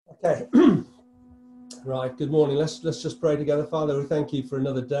Okay. Right, good morning. Let's just pray together. Father, we thank you for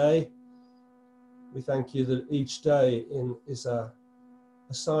another day. We thank you that each day is a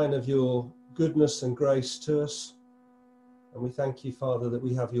sign of your goodness and grace to us. And we thank you, Father, that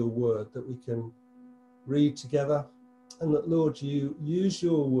we have your word that we can read together, and that, Lord, you use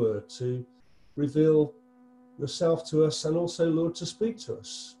your word to reveal yourself to us, and also, Lord, to speak to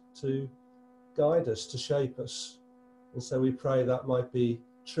us, to guide us, to shape us. And so we pray that might be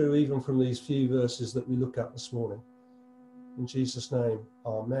true even from these few verses that we look at this morning. In Jesus' name,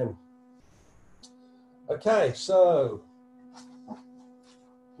 amen. Okay, so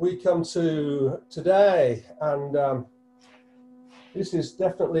we come to today, and this is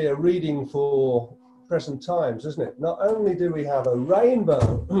definitely a reading for present times, isn't it? Not only do we have a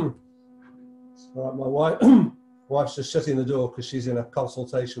rainbow, right, my wife's just shutting the door because she's in a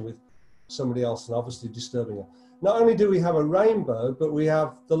consultation with somebody else and obviously disturbing her. Not only do we have a rainbow, but we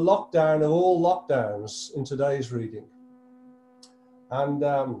have the lockdown of all lockdowns in today's reading. And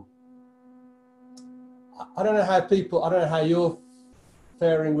I don't know how you're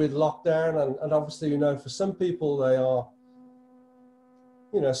faring with lockdown, and obviously, for some people they are,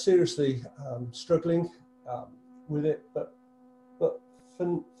 seriously struggling with it. But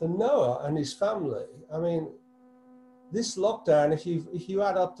for Noah and his family, I mean, this lockdown, if you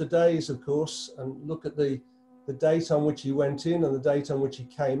add up the days, of course, and look at the date on which he went in and the date on which he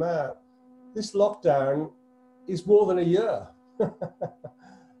came out, this lockdown is more than a year.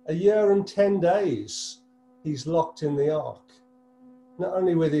 A year and 10 days he's locked in the ark, not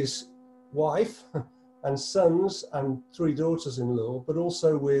only with his wife and sons and 3 daughters-in-law, but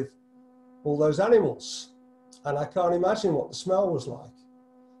also with all those animals. And I can't imagine what the smell was like,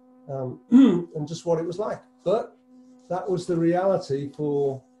 and just what it was like. But that was the reality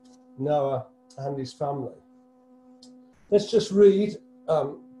for Noah and his family. Let's just read.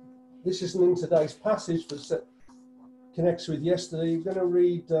 This isn't in today's passage, but it connects with yesterday. We're going to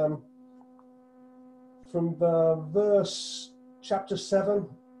read from chapter 7.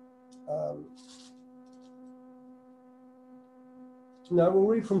 No, we'll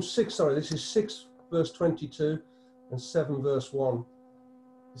read from 6. Sorry, this is 6 verse 22 and 7 verse 1.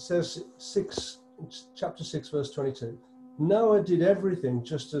 It says chapter 6 verse 22. Noah did everything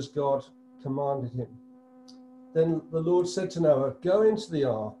just as God commanded him. Then the Lord said to Noah, "Go into the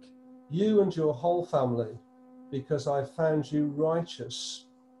ark, you and your whole family, because I found you righteous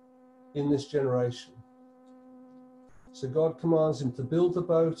in this generation." So God commands him to build the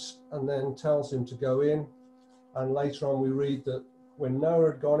boat and then tells him to go in. And later on we read that when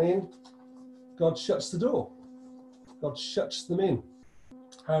Noah had gone in, God shuts the door. God shuts them in.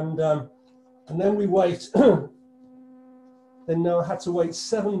 And then we wait. Then Noah had to wait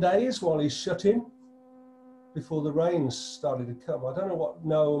 7 days while he's shut in before the rains started to come. I don't know what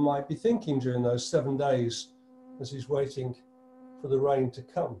Noah might be thinking during those 7 days as he's waiting for the rain to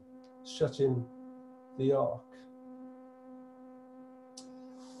come, shut in the ark.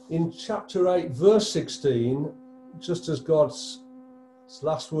 In chapter 8, verse 16, just as God's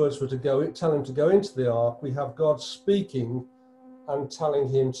last words were to tell him to go into the ark, we have God speaking and telling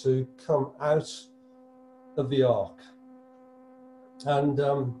him to come out of the ark. And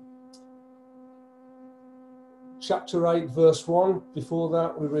chapter 8, verse 1, before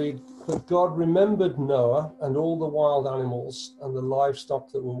that we read, "But God remembered Noah and all the wild animals and the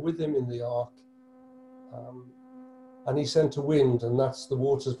livestock that were with him in the ark. And he sent a wind, and that's the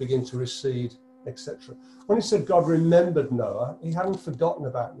waters begin to recede," etc. When he said God remembered Noah, he hadn't forgotten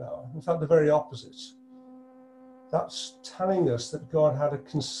about Noah. In fact, the very opposite. That's telling us that God had a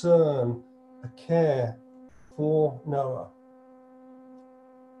concern, a care for Noah.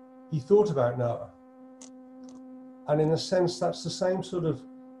 He thought about Noah. And in a sense, that's the same sort of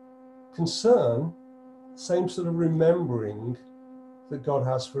concern, same sort of remembering that God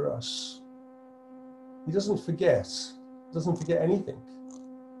has for us. He doesn't forget anything.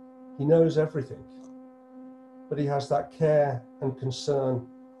 He knows everything. But he has that care and concern,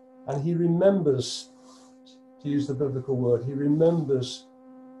 and he remembers, to use the biblical word, he remembers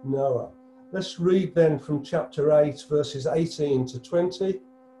Noah. Let's read then from chapter 8, verses 18 to 20.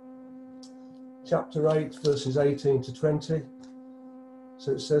 Chapter 8, verses 18 to 20.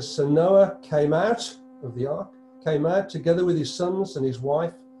 So it says, "So Noah came out of the ark, together with his sons and his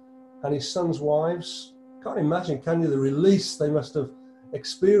wife and his sons' wives." Can't imagine, can you, the release they must have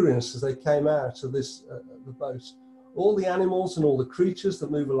experienced as they came out of this the boat. All the animals and all the creatures that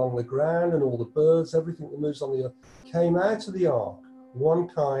move along the ground and all the birds, everything that moves on the earth, came out of the ark, one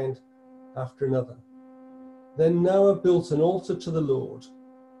kind after another. Then Noah built an altar to the Lord,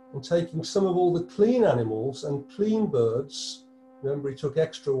 and taking some of all the clean animals and clean birds Remember, he took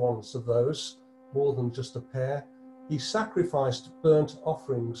extra ones of those, more than just a pair. He sacrificed burnt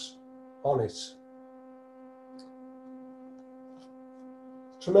offerings on it.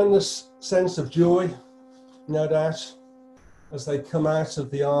 Tremendous sense of joy, no doubt, as they come out of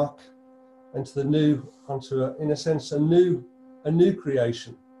the ark into the new, in a sense, a new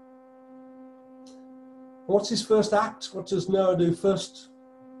creation. What's his first act? What does Noah do first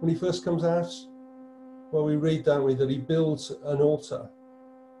when he first comes out? Well, we read, don't we, that he builds an altar,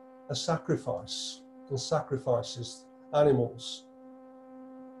 a sacrifice, and sacrifices animals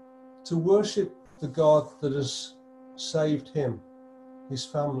to worship the God that has saved him, his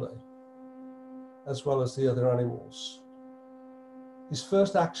family, as well as the other animals. His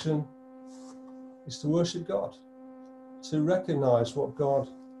first action is to worship God, to recognize what God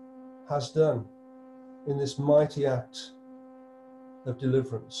has done in this mighty act of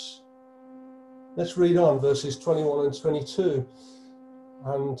deliverance. Let's read on verses 21 and 22.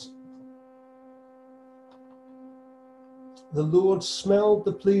 And the Lord smelled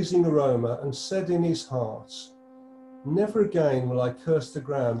the pleasing aroma and said in his heart, "Never again will I curse the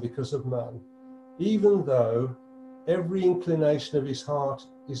ground because of man, even though every inclination of his heart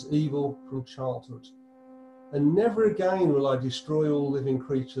is evil from childhood. And never again will I destroy all living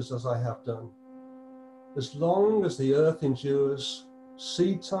creatures as I have done. As long as the earth endures,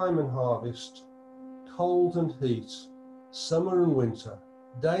 seed time and harvest, cold and heat, summer and winter,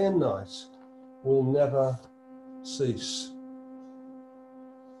 day and night will never cease."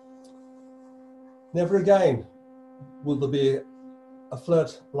 Never again will there be a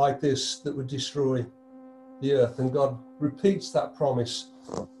flood like this that would destroy the earth. And God repeats that promise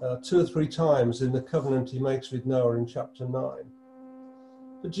 2 or 3 times in the covenant he makes with Noah in chapter 9.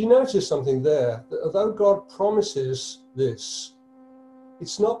 But do you notice something there? That although God promises this,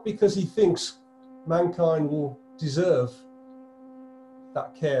 it's not because he thinks mankind will deserve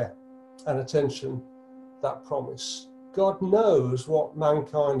that care and attention, that promise. God knows what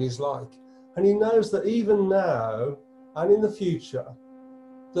mankind is like. And he knows that even now and in the future,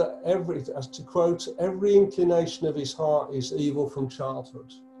 that every, as to quote, every inclination of his heart is evil from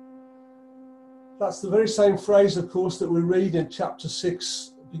childhood. That's the very same phrase, of course, that we read in chapter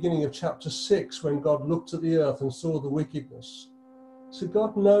 6, beginning of chapter 6, when God looked at the earth and saw the wickedness. So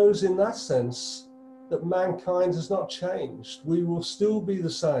God knows in that sense that mankind has not changed. We will still be the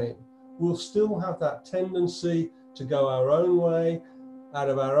same. We'll still have that tendency to go our own way, out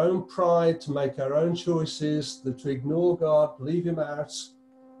of our own pride, to make our own choices, to ignore God, leave him out.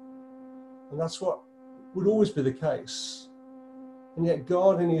 And that's what would always be the case. And yet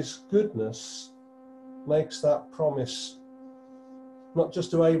God in his goodness makes that promise not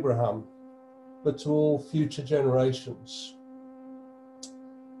just to Abraham, but to all future generations.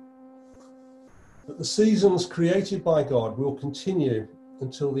 That the seasons created by God will continue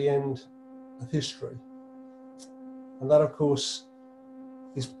until the end of history. And that, of course,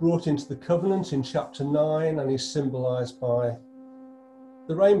 is brought into the covenant in chapter 9 and is symbolized by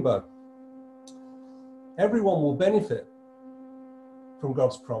the rainbow. Everyone will benefit from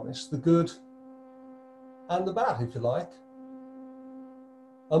God's promise, the good and the bad, if you like.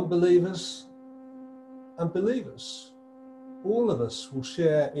 Unbelievers and believers. All of us will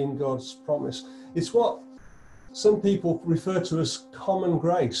share in God's promise. It's what some people refer to as common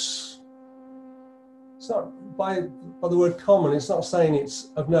grace. It's not, by the word common, it's not saying it's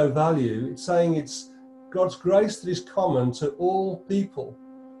of no value. It's saying it's God's grace that is common to all people,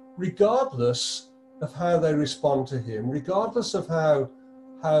 regardless of how they respond to him, regardless of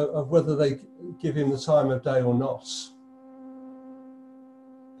of whether they give him the time of day or not.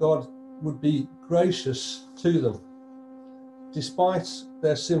 God would be gracious to them, despite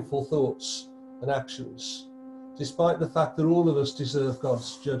their sinful thoughts and actions, despite the fact that all of us deserve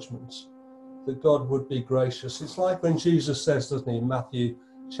God's judgment, that God would be gracious. It's like when Jesus says, doesn't he, in Matthew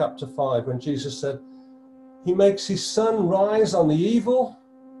chapter 5, when Jesus said, he makes his sun rise on the evil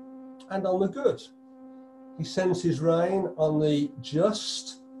and on the good. He sends his rain on the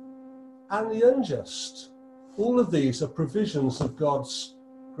just and the unjust. All of these are provisions of God's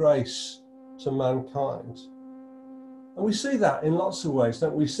grace to mankind. And we see that in lots of ways,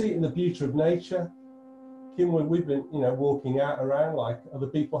 don't we? We see it in the beauty of nature. Kim, we've been, walking out around like other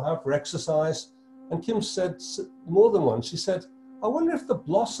people have for exercise. And Kim said more than once, she said, I wonder if the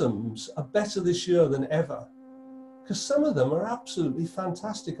blossoms are better this year than ever. Because some of them are absolutely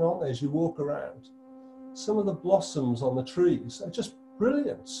fantastic, aren't they, as you walk around? Some of the blossoms on the trees are just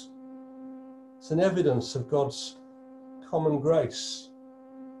brilliant. It's an evidence of God's common grace.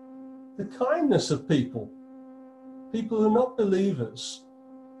 The kindness of people who are not believers,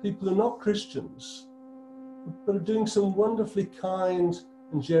 people who are not Christians, but are doing some wonderfully kind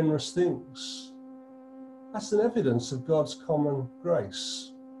and generous things. That's an evidence of God's common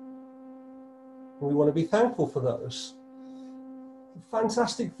grace. And we want to be thankful for those.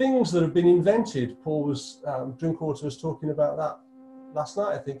 Fantastic things that have been invented. Drinkwater was talking about that last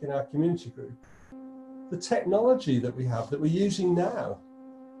night, I think, in our community group. The technology that we have, that we're using now,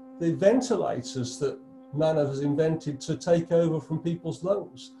 the ventilators that man has invented to take over from people's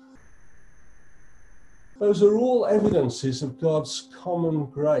lungs. Those are all evidences of God's common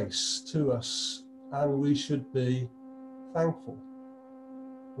grace to us, and we should be thankful.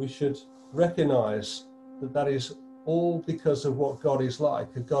 We should recognize that that is all because of what God is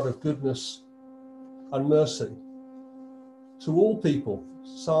like, a God of goodness and mercy to all people.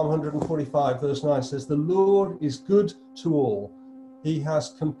 Psalm 145 verse 9 says, "The Lord is good to all. He has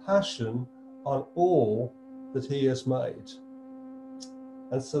compassion on all that he has made."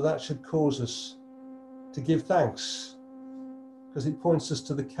 And so that should cause us to give thanks, because it points us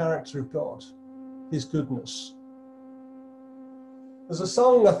to the character of God, his goodness. There's a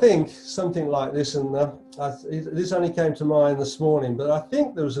song, I think, something like this, and this only came to mind this morning, but I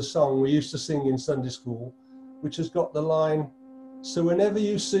think there was a song we used to sing in Sunday school, which has got the line, "So whenever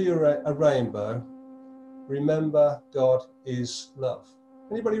you see a rainbow, remember God is love."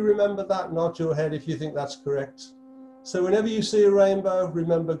 Anybody remember that? Nod your head if you think that's correct. So whenever you see a rainbow,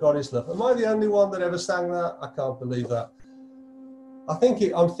 remember God is love. Am I the only one that ever sang that? I can't believe that.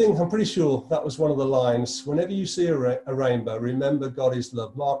 I'm pretty sure that was one of the lines. Whenever you see a rainbow, remember God is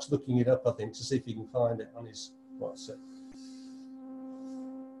love. Mark's looking it up, I think, to see if he can find it on his WhatsApp.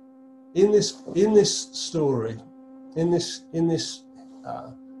 In this story,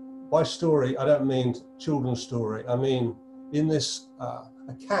 by story, I don't mean children's story. I mean, in this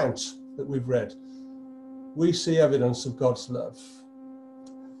account that we've read, we see evidence of God's love.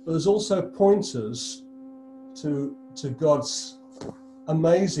 But there's also pointers to God's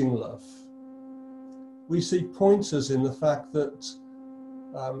amazing love. We see pointers in the fact that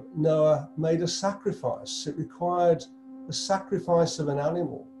Noah made a sacrifice. It required the sacrifice of an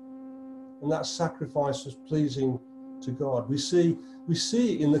animal, and that sacrifice was pleasing to God. We see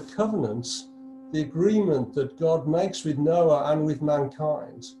in the covenant the agreement that God makes with Noah and with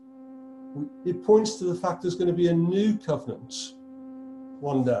mankind. It points to the fact there's going to be a new covenant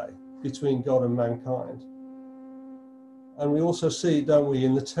one day between God and mankind. And we also see, don't we,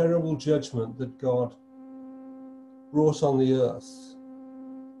 in the terrible judgment that God brought on the earth.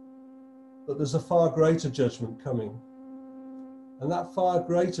 But there's a far greater judgment coming. And that far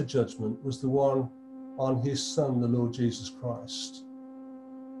greater judgment was the one on his Son, the Lord Jesus Christ.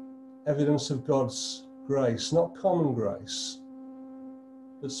 Evidence of God's grace, not common grace,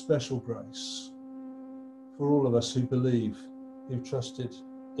 but special grace for all of us who believe, who've trusted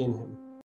in him.